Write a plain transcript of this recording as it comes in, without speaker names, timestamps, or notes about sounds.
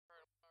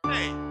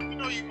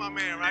you my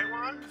man, right,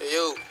 Juan? Hey,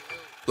 yo.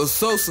 Lil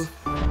Sosaa.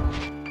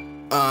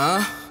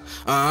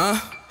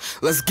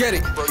 Let's get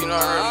it. Bro, you know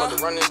I heard about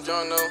to run this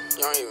joint though?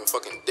 Y'all ain't even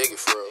fucking dig it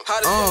for real. How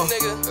this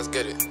shit, nigga? Let's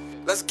get it.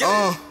 Let's get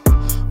it.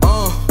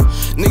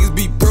 Niggas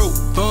be broke,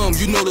 bums.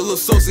 You know the Lil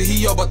Sosaa,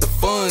 he all about the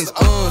funds.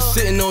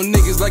 Sitting on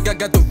niggas like I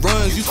got the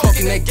runs. You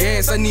talking that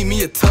gas, I need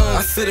me a ton.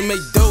 I sit and make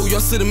dough, y'all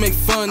sit and make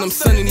fun. I'm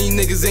sending these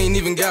niggas, ain't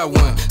even got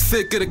one.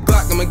 Sick of the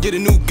Glock, I'ma get a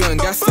new gun.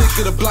 Got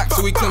sick of the block,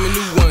 so we claim a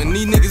new one.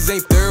 These niggas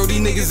ain't thorough,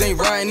 these niggas ain't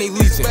riding, they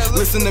leeching.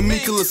 Listen to me,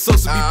 cause Lil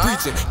Sosaa be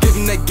preaching. Give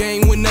him that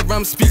game whenever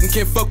I'm speaking.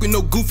 Can't fuck with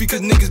no goofy,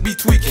 cause niggas be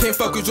tweaking. Can't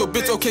fuck with your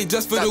bitch, okay,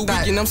 just for the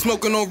weekend. I'm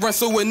smoking on Runts,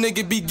 so a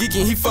nigga be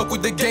geeking. He fuck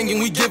with the gang and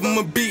we give him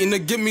a beating. To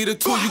give me the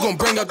tool, you gon'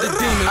 bring out the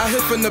demon. I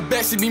hit from the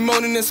back, she be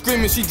moaning and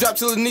screaming. She drop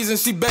to her knees and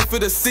she back for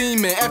the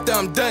semen. After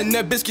I'm done,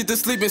 that bitch get to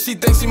sleeping. She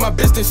thinks she my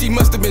bitch, then she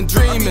must have been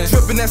dreaming.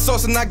 Dripping that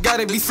sauce and I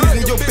gotta be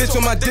seasoned. Yo bitch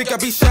on my dick, I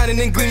be shining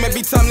and gleaming.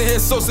 Every time they hear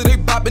Sosaa, they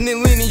bopping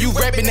and leaning. You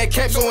rapping that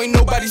cap, so ain't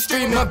nobody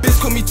streaming. My bitch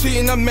call me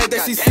cheating, I'm mad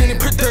that she seen it.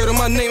 Put dirt on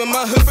my name and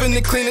my hood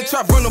finna clean it.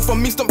 Try run up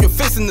on me, stomp your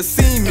face in the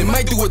semen.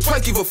 Might do it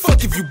twice, give a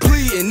fuck if you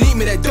bleed. And need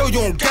me that dough,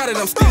 you don't got it,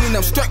 I'm stealing.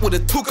 I'm strapped with a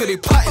tuka, they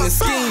plotting and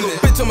scheming.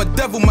 Bitch, I'm a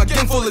devil, my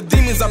gang full of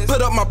demons. I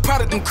put up my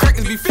product, them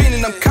crackers be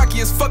feeling. I'm cocky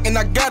as fuck and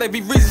I got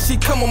every reason. She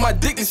come on my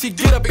dick and she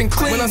get up and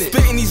clean. When I'm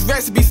spitting these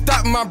raps, it be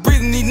stopping my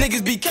breathing. These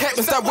niggas be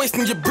capping, stop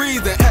wasting your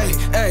breathing. Ay,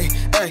 ay,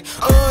 ay.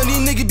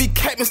 These niggas be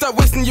capping, stop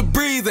wasting your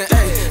breathing.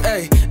 Ay,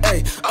 ay,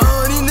 ay.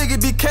 These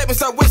niggas be capping,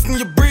 stop wasting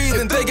your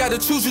breathing. They gotta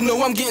choose, you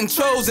know I'm getting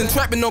chosen.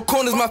 Trapping no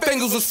corners, my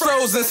fingers was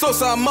frozen.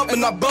 Sosaa, I'm up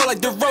and I ball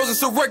like the roses.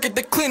 So work at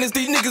the cleaners,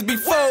 these niggas be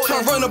folding.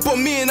 Try run up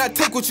on me and I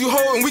take what you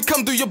hold. And we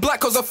come through your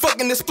block cause a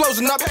fucking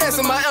explosion. I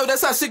passing my L,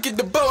 that's how shit get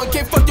the bow. And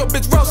can't fuck your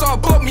bitch raw, so I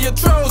bought me a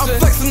Trojan. I'm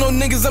flexing on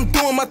niggas, I'm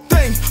doing my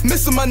thing.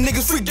 Missing my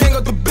niggas, free gang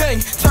out the bang.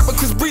 Chopper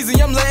Chris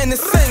Breezy, I'm letting it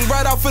sing.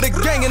 Right out for the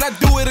gang and I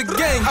do it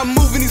again. I'm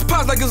moving these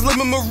pots like it's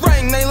living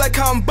meringue. Ain't like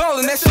how I'm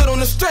ballin', that shit on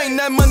the string.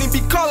 That money be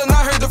calling,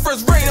 I heard the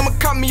first rain. I'ma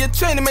cop me a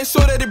chain and make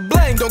sure that it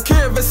bling. Don't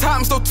care if it's hot,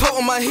 I'm still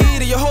toting my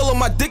heater. You hold on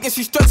my dick and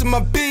she stretching my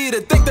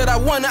beater. Think that I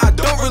want it, I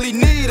don't really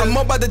need it. I'm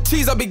all by the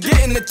cheese, I be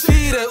getting the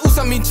cheetah. Oops,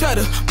 I mean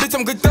cheddar. Bitch,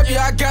 I'm good up,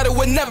 yeah, I got it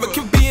whenever.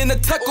 Could be in the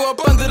tech or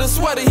up under the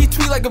sweater. He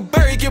tweet like a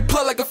berry, get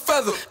plucked like a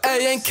feather.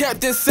 Ayy, ain't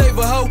Captain Save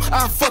a hoe.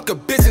 I fuck a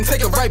bitch and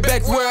take her right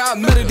back where I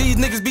met her. These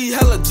niggas be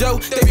hella Joe.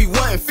 They be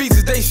wanting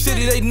features, they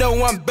shitty, they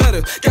know I'm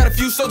better. Got a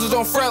few soldiers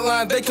on front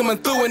line, they coming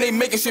through and they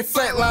making shit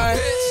flatline.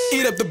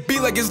 Eat up the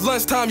beat like it's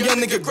lunchtime. Young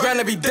nigga grind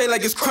every day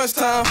like it's crunch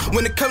time.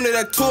 When it come to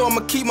that tour,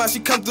 I'ma keep my, she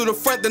come through the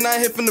front, then I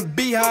hit from the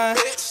behind.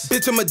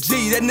 Bitch, I'm a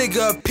G, that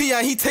nigga a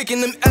peon, he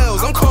taking them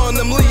L's. I'm calling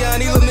them Leon,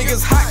 these little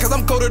niggas hot cause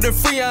I'm colder than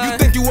Freon. You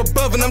think you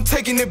above and I'm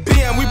taking it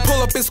beyond. We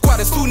pull up in squad,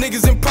 it's two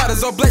niggas in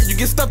Pradas all black. You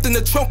get stuffed in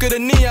the trunk of the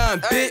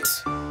neon,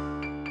 bitch.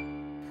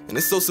 And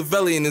it's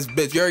Sosaa in this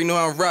bitch, you already know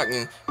how I'm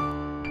rocking.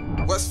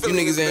 You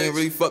niggas ain't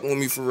really fucking with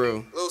me for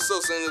real. Lil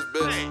Sosaa in this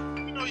bitch. Hey,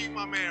 you know you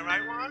my man,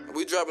 right, Juan?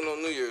 We dropping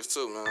on New Year's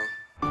too, man.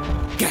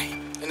 Gang.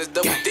 And it's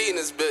double D in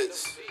this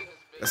bitch.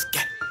 Let's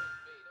get it.